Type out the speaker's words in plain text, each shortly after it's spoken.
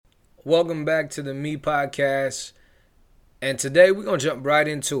Welcome back to the Me Podcast. And today we're going to jump right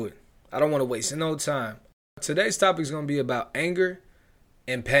into it. I don't want to waste no time. Today's topic is going to be about anger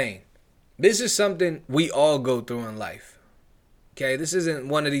and pain. This is something we all go through in life. Okay, this isn't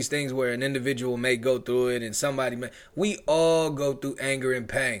one of these things where an individual may go through it and somebody may. We all go through anger and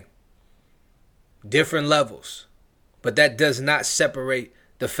pain. Different levels. But that does not separate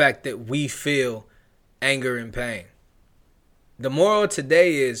the fact that we feel anger and pain. The moral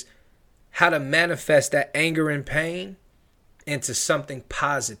today is how to manifest that anger and pain into something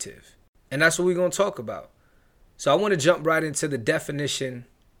positive. And that's what we're going to talk about. So I want to jump right into the definition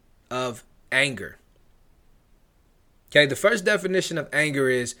of anger. Okay, the first definition of anger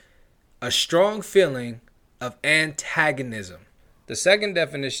is a strong feeling of antagonism. The second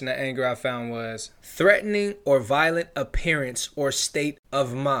definition of anger I found was threatening or violent appearance or state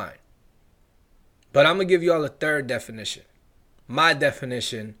of mind. But I'm going to give you all a third definition. My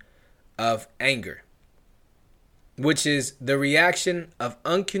definition of anger, which is the reaction of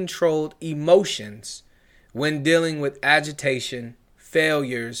uncontrolled emotions when dealing with agitation,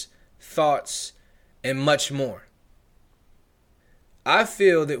 failures, thoughts, and much more. I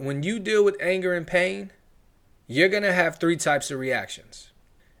feel that when you deal with anger and pain, you're going to have three types of reactions.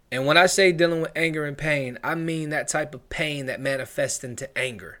 And when I say dealing with anger and pain, I mean that type of pain that manifests into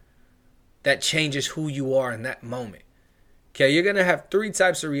anger, that changes who you are in that moment. Okay, you're going to have three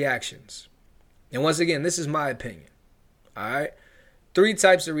types of reactions. And once again, this is my opinion. All right? Three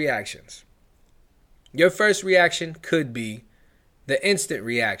types of reactions. Your first reaction could be the instant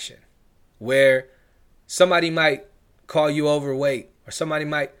reaction, where somebody might call you overweight, or somebody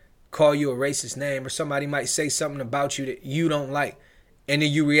might call you a racist name, or somebody might say something about you that you don't like, and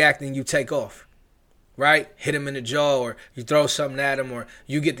then you react and you take off. Right? Hit them in the jaw, or you throw something at them, or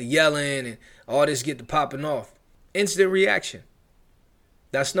you get to yelling, and all this get to popping off. Instant reaction.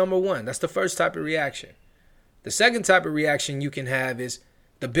 That's number one. That's the first type of reaction. The second type of reaction you can have is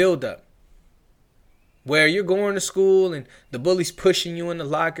the buildup, where you're going to school and the bully's pushing you in the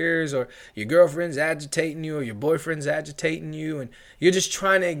lockers, or your girlfriend's agitating you, or your boyfriend's agitating you, and you're just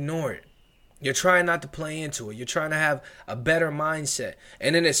trying to ignore it. You're trying not to play into it. You're trying to have a better mindset.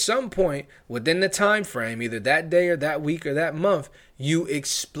 And then at some point within the time frame, either that day or that week or that month, you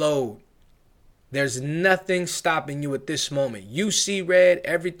explode. There's nothing stopping you at this moment. You see red,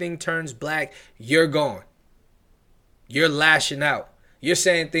 everything turns black, you're gone. You're lashing out. You're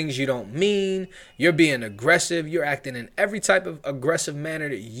saying things you don't mean. You're being aggressive. You're acting in every type of aggressive manner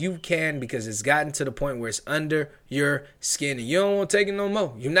that you can, because it's gotten to the point where it's under your skin and you don't want to take it no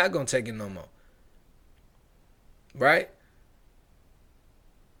more. You're not going to take it no more. Right?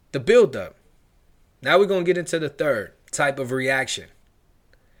 The buildup. Now we're going to get into the third type of reaction.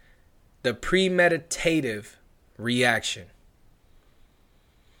 The premeditative reaction.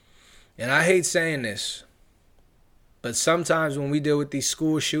 And I hate saying this, but sometimes when we deal with these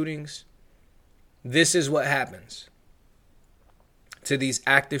school shootings, this is what happens to these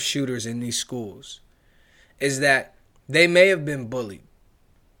active shooters in these schools, is that they may have been bullied.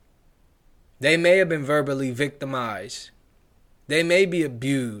 They may have been verbally victimized. They may be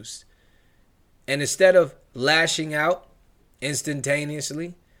abused. And instead of lashing out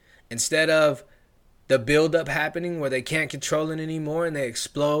instantaneously, instead of the buildup happening where they can't control it anymore and they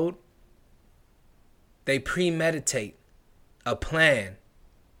explode, they premeditate a plan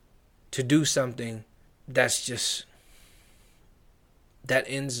to do something that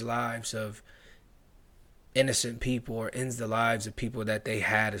ends the lives of innocent people, or ends the lives of people that they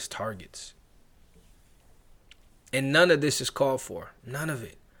had as targets. And none of this is called for. None of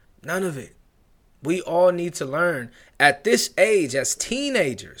it. None of it. We all need to learn at this age, as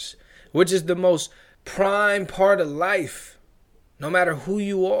teenagers, which is the most prime part of life, no matter who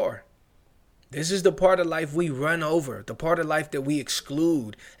you are. This is the part of life we run over, the part of life that we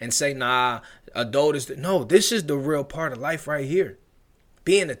exclude and say, nah, adult is no, this is the real part of life right here.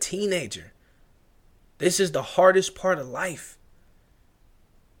 Being a teenager. This is the hardest part of life.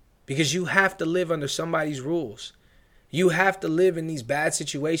 Because you have to live under somebody's rules. You have to live in these bad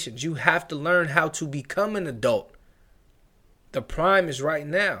situations. You have to learn how to become an adult. The prime is right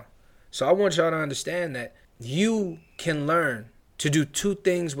now. So I want y'all to understand that you can learn to do two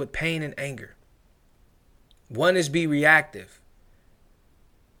things with pain and anger. One is be reactive,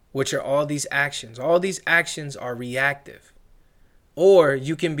 which are all these actions. All these actions are reactive. Or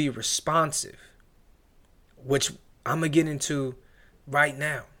you can be responsive, which I'm going to get into right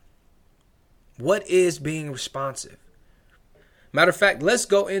now. What is being responsive? Matter of fact, let's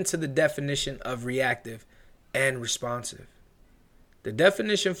go into the definition of reactive and responsive. The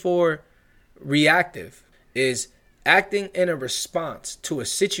definition for reactive is Acting in a response to a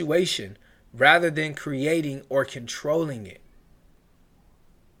situation rather than creating or controlling it.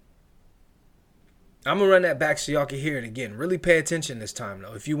 I'm going to run that back so y'all can hear it again. Really pay attention this time,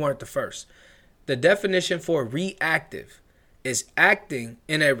 though, if you weren't the first. The definition for reactive is acting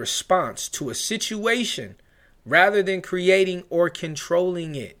in a response to a situation rather than creating or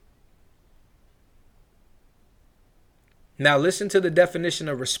controlling it. Now listen to the definition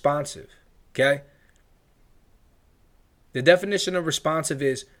of responsive, okay? The definition of responsive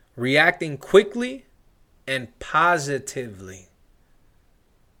is reacting quickly and positively.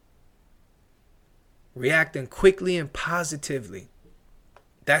 Reacting quickly and positively.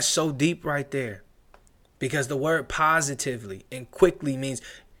 That's so deep right there. Because the word positively and quickly means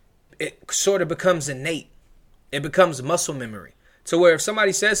it sort of becomes innate. It becomes muscle memory. So where if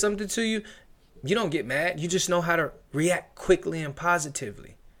somebody says something to you, you don't get mad. You just know how to react quickly and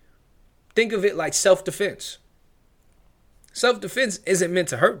positively. Think of it like self-defense. Self-defense isn't meant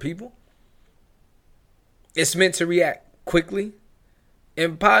to hurt people. It's meant to react quickly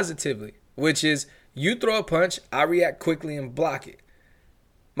and positively, which is you throw a punch, I react quickly and block it.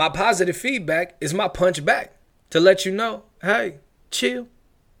 My positive feedback is my punch back to let you know, hey, chill.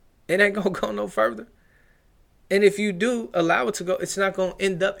 It ain't going to go no further. And if you do allow it to go, it's not going to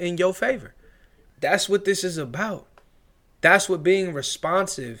end up in your favor. That's what this is about. That's what being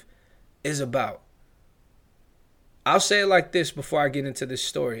responsive is about. I'll say it like this before I get into this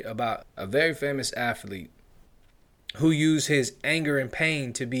story about a very famous athlete who used his anger and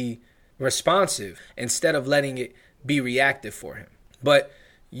pain to be responsive instead of letting it be reactive for him. But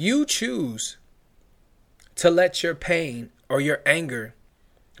you choose to let your pain or your anger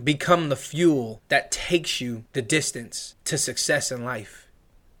become the fuel that takes you the distance to success in life,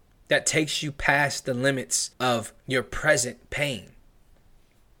 that takes you past the limits of your present pain.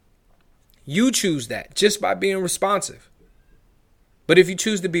 You choose that just by being responsive. But if you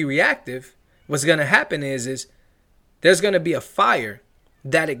choose to be reactive, what's going to happen is there's going to be a fire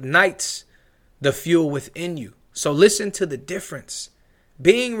that ignites the fuel within you. So listen to the difference.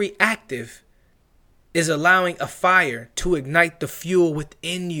 Being reactive is allowing a fire to ignite the fuel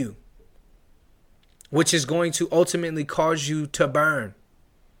within you, which is going to ultimately cause you to burn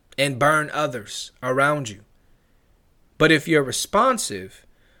and burn others around you. But if you're responsive,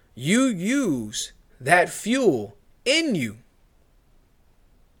 you use that fuel in you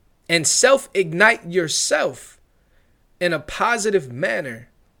and self-ignite yourself in a positive manner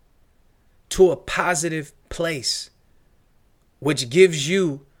to a positive place, which gives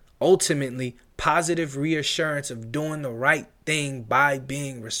you ultimately positive reassurance of doing the right thing by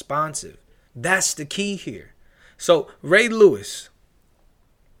being responsive. That's the key here. So Ray Lewis,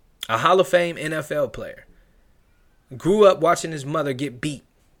 a Hall of Fame NFL player, grew up watching his mother get beat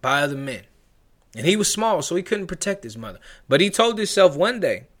by other men. And he was small, so he couldn't protect his mother. But he told himself one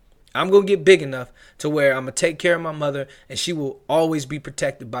day, I'm going to get big enough to where I'm going to take care of my mother and she will always be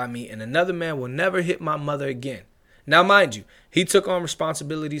protected by me and another man will never hit my mother again. Now, mind you, he took on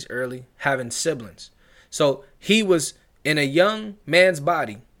responsibilities early, having siblings. So he was in a young man's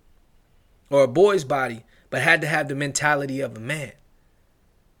body or a boy's body, but had to have the mentality of a man,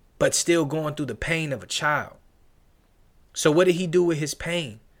 but still going through the pain of a child. So what did he do with his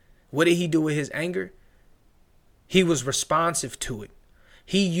pain? What did he do with his anger? He was responsive to it.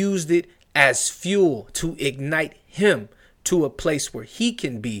 He used it as fuel to ignite him to a place where he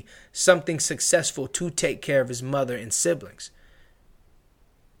can be something successful to take care of his mother and siblings.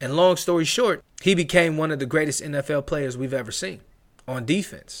 And long story short, he became one of the greatest NFL players we've ever seen on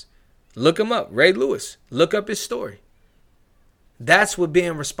defense. Look him up, Ray Lewis. Look up his story. That's what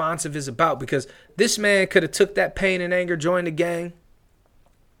being responsive is about, because this man could have took that pain and anger, joined the gang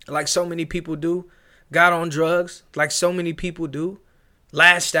like so many people do, got on drugs like so many people do,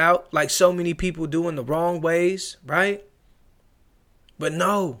 lashed out like so many people do in the wrong ways, right? But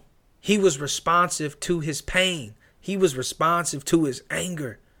no, he was responsive to his pain. He was responsive to his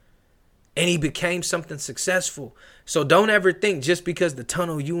anger. And he became something successful. So don't ever think just because the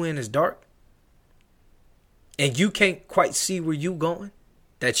tunnel you in is dark and you can't quite see where you going,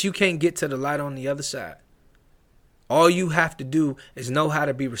 that you can't get to the light on the other side. All you have to do is know how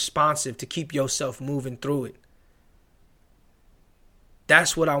to be responsive to keep yourself moving through it.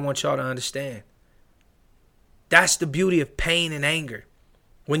 That's what I want y'all to understand. That's the beauty of pain and anger.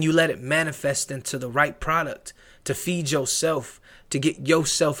 When you let it manifest into the right product to feed yourself, to get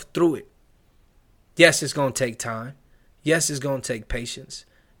yourself through it. Yes, it's going to take time. Yes, it's going to take patience.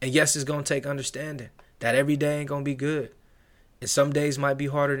 And yes, it's going to take understanding that every day ain't going to be good. And some days might be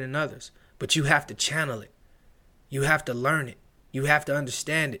harder than others. But you have to channel it. You have to learn it. You have to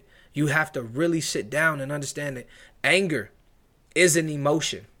understand it. You have to really sit down and understand that anger is an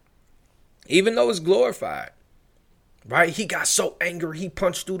emotion, even though it's glorified, right? He got so angry, he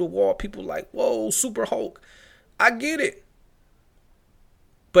punched through the wall. People like, whoa, Super Hulk. I get it.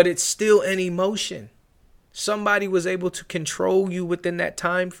 But it's still an emotion. Somebody was able to control you within that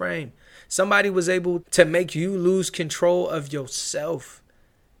time frame. Somebody was able to make you lose control of yourself.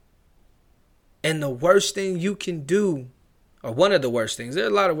 And the worst thing you can do, or one of the worst things, there are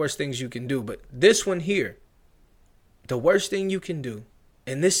a lot of worse things you can do, but this one here, the worst thing you can do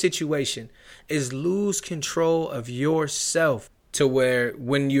in this situation is lose control of yourself, to where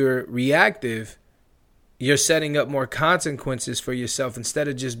when you're reactive, you're setting up more consequences for yourself instead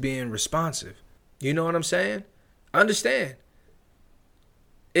of just being responsive. You know what I'm saying? Understand.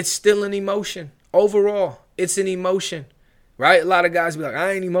 It's still an emotion. Overall, it's an emotion, right? A lot of guys be like,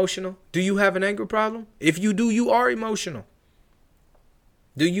 I ain't emotional. Do you have an anger problem? If you do, you are emotional.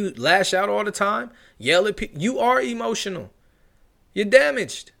 Do you lash out all the time? Yell at people? You are emotional. You're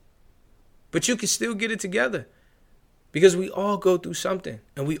damaged. But you can still get it together, because we all go through something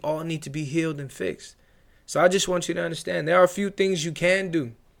and we all need to be healed and fixed. So I just want you to understand there are a few things you can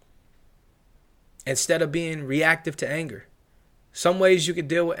do instead of being reactive to anger. Some ways you can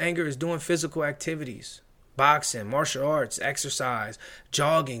deal with anger is doing physical activities, boxing, martial arts, exercise,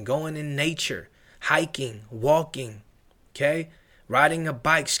 jogging, going in nature, hiking, walking, okay? Riding a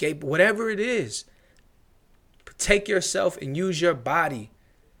bike, skateboard, whatever it is. Take yourself and use your body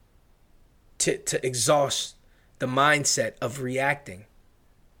to exhaust the mindset of reacting.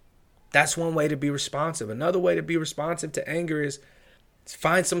 That's one way to be responsive. Another way to be responsive to anger is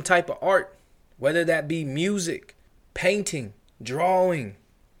find some type of art, whether that be music, painting, drawing,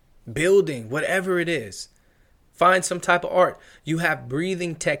 building, whatever it is. Find some type of art. You have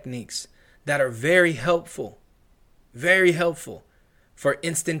breathing techniques that are very helpful for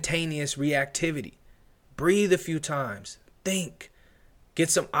instantaneous reactivity. Breathe a few times. Think. Get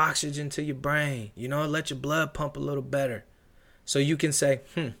some oxygen to your brain. Let your blood pump a little better. So you can say,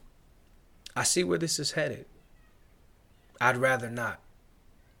 I see where this is headed. I'd rather not.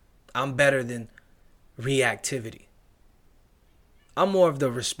 I'm better than reactivity. I'm more of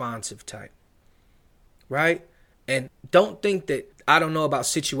the responsive type. Right? And don't think that I don't know about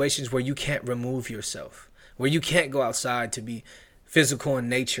situations where you can't remove yourself, where you can't go outside to be physical in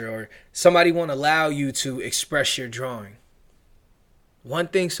nature, or somebody won't allow you to express your drawing. One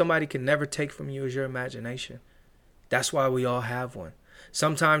thing somebody can never take from you is your imagination. That's why we all have one.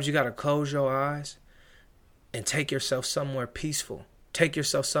 Sometimes you got to close your eyes and take yourself somewhere peaceful. Take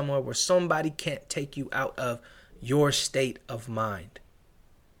yourself somewhere where somebody can't take you out of your state of mind,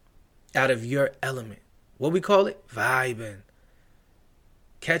 out of your element. What we call it? Vibing.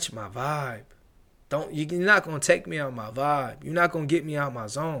 Catch my vibe. You're not going to take me out my vibe. You're not going to get me out my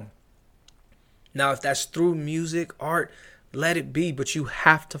zone. Now, if that's through music, art, let it be. But you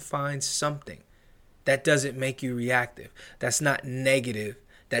have to find something that doesn't make you reactive, that's not negative,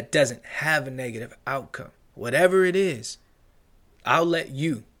 that doesn't have a negative outcome. Whatever it is, I'll let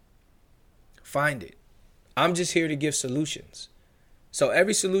you find it. I'm just here to give solutions. So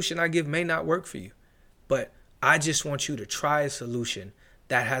every solution I give may not work for you, but I just want you to try a solution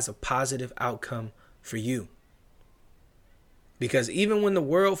that has a positive outcome for you. Because even when the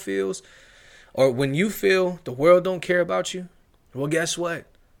world feels, or when you feel the world don't care about you, well, guess what?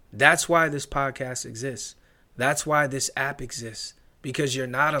 That's why this podcast exists. That's why this app exists. Because you're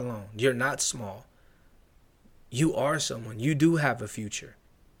not alone. You're not small. You are someone. You do have a future.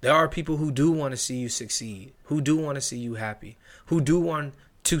 There are people who do want to see you succeed, who do want to see you happy, who do want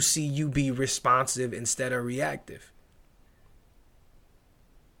to see you be responsive instead of reactive.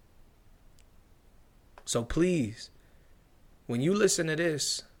 So please, when you listen to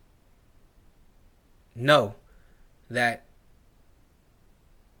this, know that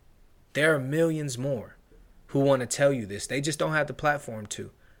there are millions more who want to tell you this. They just don't have the platform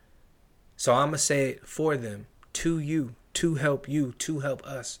to. So I'm going to say it for them, to you, to help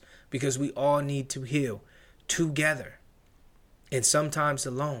us, because we all need to heal together, and sometimes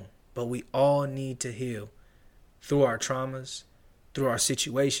alone, but we all need to heal through our traumas, through our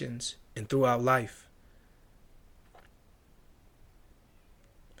situations, and through our life.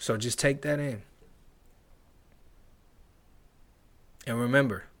 So just take that in. And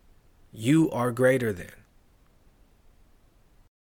remember, you are greater than.